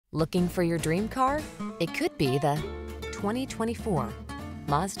Looking for your dream car? It could be the 2024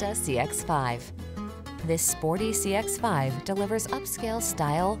 Mazda CX-5. This sporty CX-5 delivers upscale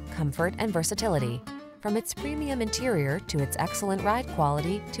style, comfort, and versatility. From its premium interior to its excellent ride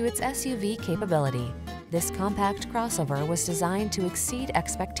quality to its SUV capability, this compact crossover was designed to exceed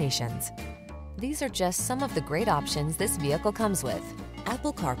expectations. These are just some of the great options this vehicle comes with: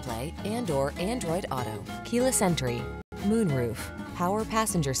 Apple CarPlay and/or Android Auto, keyless entry, moonroof, power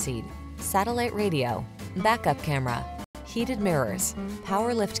passenger seat, satellite radio, backup camera, heated mirrors,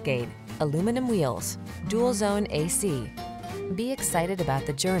 power liftgate, aluminum wheels, dual zone AC. Be excited about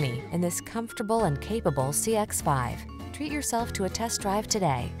the journey in this comfortable and capable CX-5. Treat yourself to a test drive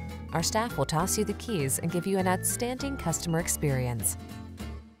today. Our staff will toss you the keys and give you an outstanding customer experience.